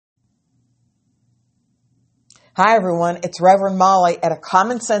Hi everyone, it's Reverend Molly at A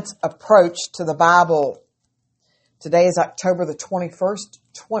Common Sense Approach to the Bible. Today is October the 21st,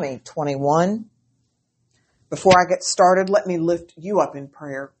 2021. Before I get started, let me lift you up in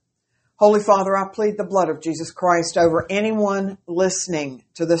prayer. Holy Father, I plead the blood of Jesus Christ over anyone listening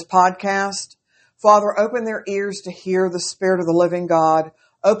to this podcast. Father, open their ears to hear the Spirit of the living God.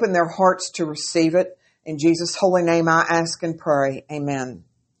 Open their hearts to receive it. In Jesus' holy name I ask and pray. Amen.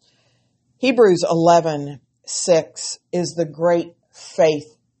 Hebrews 11:6 is the great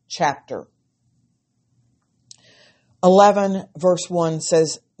faith chapter. 11 verse 1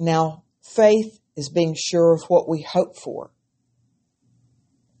 says, "Now faith is being sure of what we hope for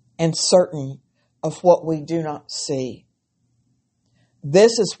and certain of what we do not see.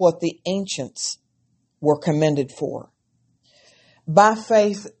 This is what the ancients were commended for." By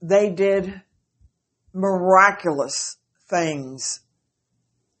faith, they did miraculous things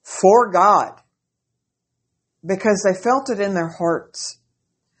for God because they felt it in their hearts.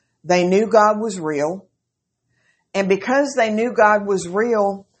 They knew God was real. And because they knew God was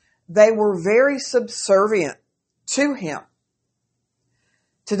real, they were very subservient to Him.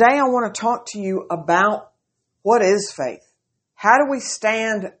 Today I want to talk to you about what is faith. How do we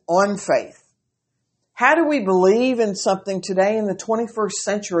stand on faith? How do we believe in something today in the 21st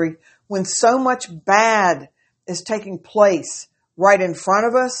century when so much bad is taking place right in front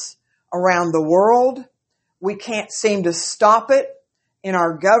of us, around the world? We can't seem to stop it in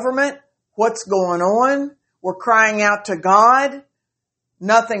our government. What's going on? We're crying out to God.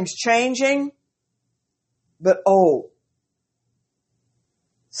 Nothing's changing. But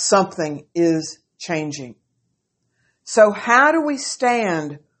something is changing. So how do we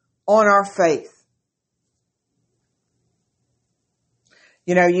stand on our faith?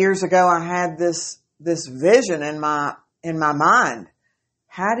 You know, years ago I had this vision in my mind.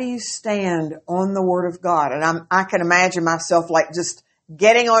 How do you stand on the Word of God? And I can imagine myself like just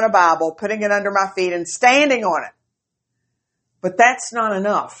getting on a Bible, putting it under my feet and standing on it. But that's not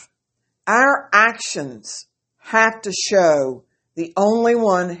enough. Our actions have to show the only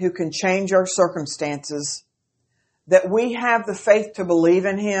one who can change our circumstances, that we have the faith to believe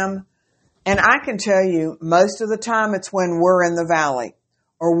in Him. And I can tell you, most of the time it's when we're in the valley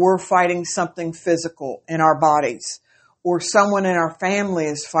or we're fighting something physical in our bodies, or someone in our family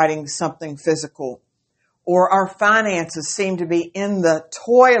is fighting something physical, or our finances seem to be in the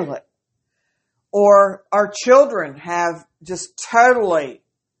toilet, or our children have just totally,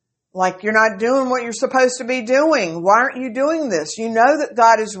 like, you're not doing what you're supposed to be doing. Why aren't you doing this? You know that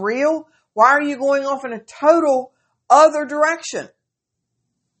God is real. Why are you going off in a total other direction?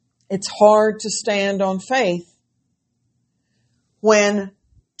 It's hard to stand on faith when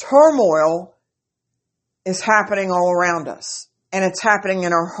turmoil is happening all around us, and it's happening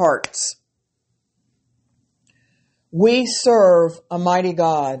in our hearts. We serve a mighty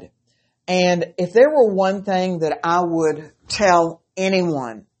God, and if there were one thing that I would tell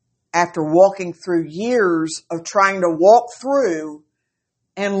anyone after walking through years of trying to walk through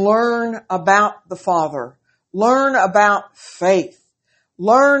and learn about the Father, learn about faith,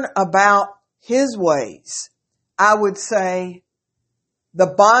 learn about His ways, I would say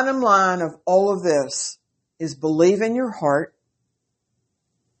the bottom line of all of this is believe in your heart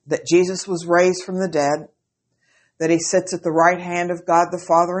that Jesus was raised from the dead, that He sits at the right hand of God the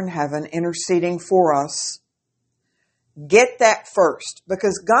Father in heaven, interceding for us. Get that first,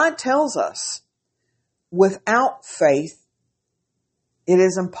 because God tells us without faith, it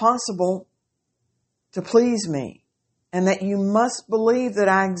is impossible to please me, and that you must believe that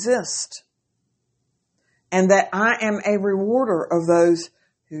I exist, and that I am a rewarder of those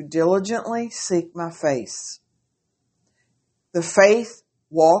who diligently seek my face. The faith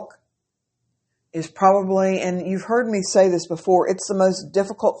walk is probably, and you've heard me say this before, it's the most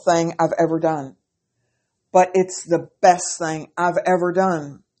difficult thing I've ever done. But it's the best thing I've ever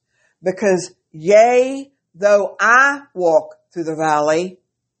done. Because yea, though I walk through the valley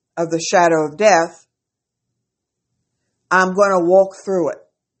of the shadow of death, I'm going to walk through it.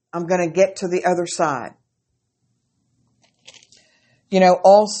 I'm going to get to the other side. You know,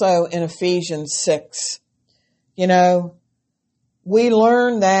 also in Ephesians 6, we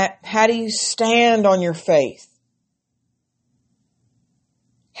learn that how do you stand on your faith?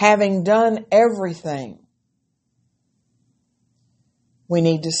 Having done everything, we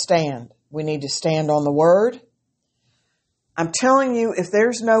need to stand. We need to stand on the Word. I'm telling you, if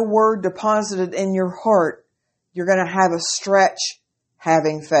there's no Word deposited in your heart, you're going to have a stretch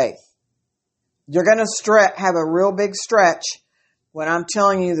having faith. You're going to have a real big stretch when I'm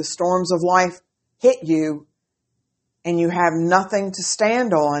telling you the storms of life hit you and you have nothing to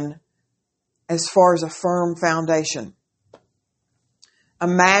stand on as far as a firm foundation.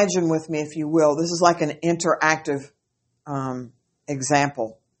 Imagine with me, if you will, this is like an interactive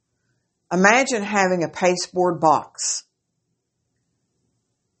example. Imagine having a pasteboard box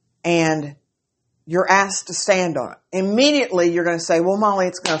and you're asked to stand on it. Immediately you're going to say, well, Molly,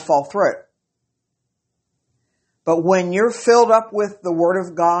 it's going to fall through. But when you're filled up with the Word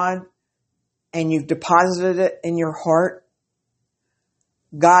of God and you've deposited it in your heart,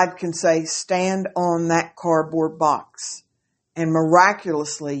 God can say, stand on that cardboard box. And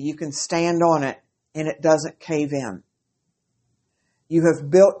miraculously, you can stand on it and it doesn't cave in. You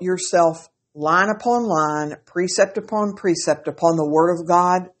have built yourself line upon line, precept upon the Word of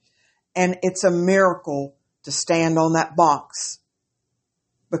God. And it's a miracle to stand on that box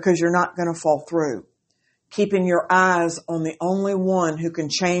because you're not going to fall through. Keeping your eyes on the only one who can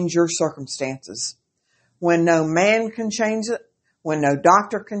change your circumstances. When no man can change it, when no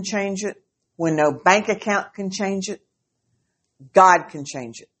doctor can change it, when no bank account can change it, God can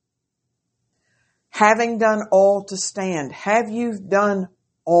change it. Having done all to stand, have you done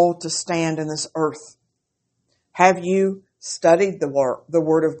all to stand in this earth? Have you studied the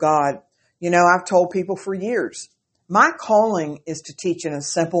Word of God? You know, I've told people for years, my calling is to teach in a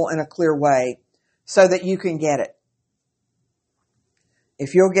simple and a clear way so that you can get it.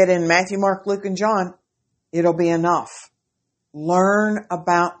 If you'll get in Matthew, Mark, Luke, and John, it'll be enough. Learn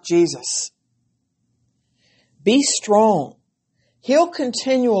about Jesus. Be strong. He'll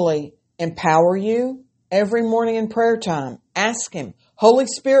continually empower you every morning in prayer time. Ask Him, Holy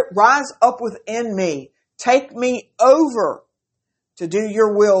Spirit, rise up within me. Take me over to do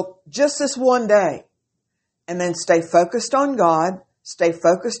your will just this one day. And then stay focused on God. Stay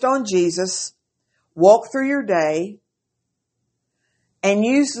focused on Jesus. Walk through your day. And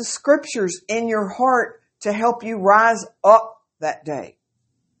use the scriptures in your heart to help you rise up that day.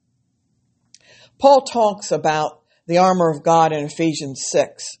 Paul talks about the armor of God in Ephesians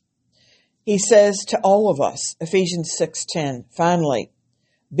 6. He says to all of us, Ephesians 6:10, finally,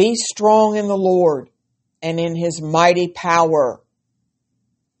 be strong in the Lord and in His mighty power.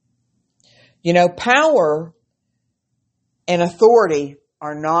 You know, power and authority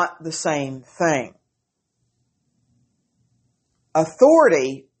are not the same thing.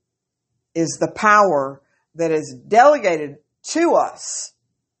 Authority is the power that is delegated to us,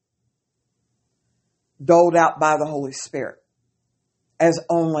 doled out by the Holy Spirit, as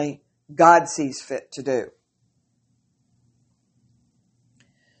only God sees fit to do.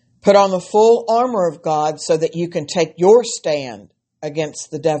 Put on the full armor of God so that you can take your stand against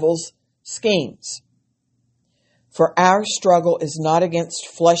the devil's schemes. For our struggle is not against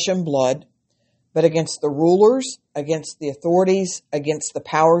flesh and blood, but against the rulers, against the authorities, against the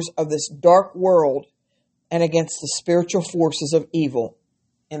powers of this dark world, and against the spiritual forces of evil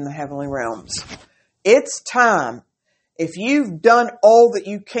in the heavenly realms. It's time. If you've done all that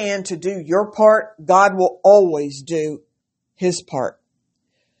you can to do your part, God will always do His part.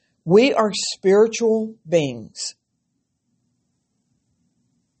 We are spiritual beings.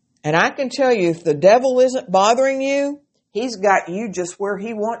 And I can tell you, if the devil isn't bothering you, he's got you just where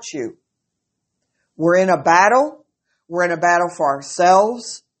he wants you. We're in a battle. We're in a battle for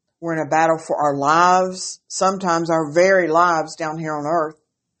ourselves. We're in a battle for our lives, sometimes our very lives down here on earth.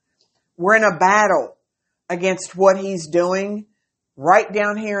 We're in a battle against what he's doing right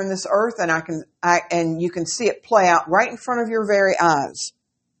down here in this earth, and you can see it play out right in front of your very eyes.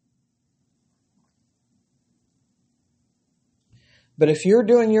 But if you're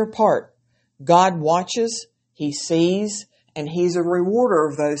doing your part, God watches, He sees, and He's a rewarder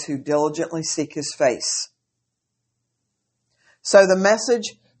of those who diligently seek His face. So the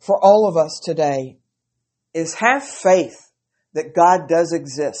message for all of us today is have faith that God does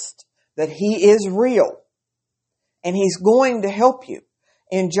exist, that He is real, and He's going to help you.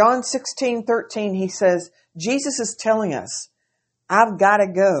 In John 16:13, He says, Jesus is telling us, I've got to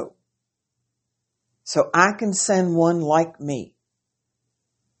go so I can send one like me.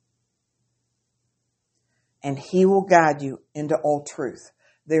 And He will guide you into all truth.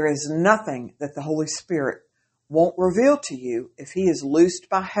 There is nothing that the Holy Spirit won't reveal to you if He is loosed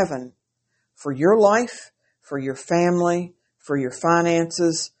by heaven for your life, for your family, for your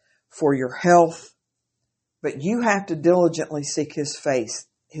finances, for your health. But you have to diligently seek His face.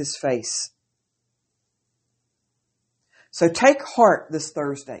 So take heart this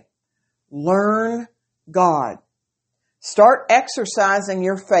Thursday. Learn God. Start exercising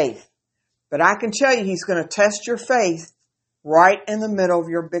your faith. But I can tell you, He's going to test your faith right in the middle of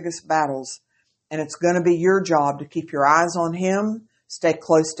your biggest battles. And it's going to be your job to keep your eyes on Him, stay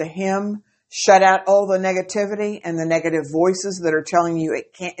close to Him, Shut out all the negativity and the negative voices that are telling you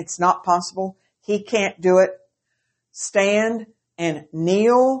it's not possible. He can't do it. Stand and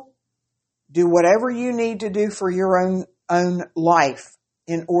kneel. Do whatever you need to do for your own life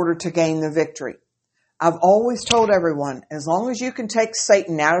in order to gain the victory. I've always told everyone, as long as you can take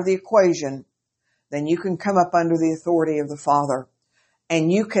Satan out of the equation, then you can come up under the authority of the Father. And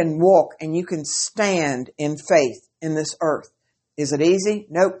you can walk and you can stand in faith in this earth. Is it easy?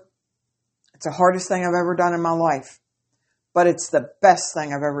 Nope. It's the hardest thing I've ever done in my life. But it's the best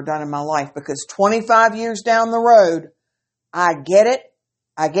thing I've ever done in my life, because 25 years down the road, I get it.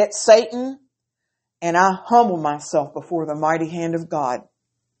 I get Satan, and I humble myself before the mighty hand of God,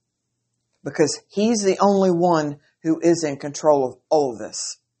 because He's the only one who is in control of all of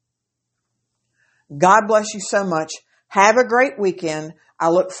this. God bless you so much. Have a great weekend. I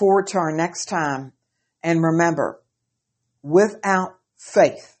look forward to our next time. And remember, without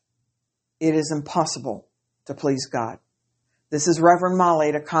faith, it is impossible to please God. This is Reverend Molly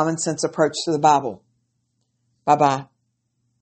at A Common Sense Approach to the Bible. Bye-bye.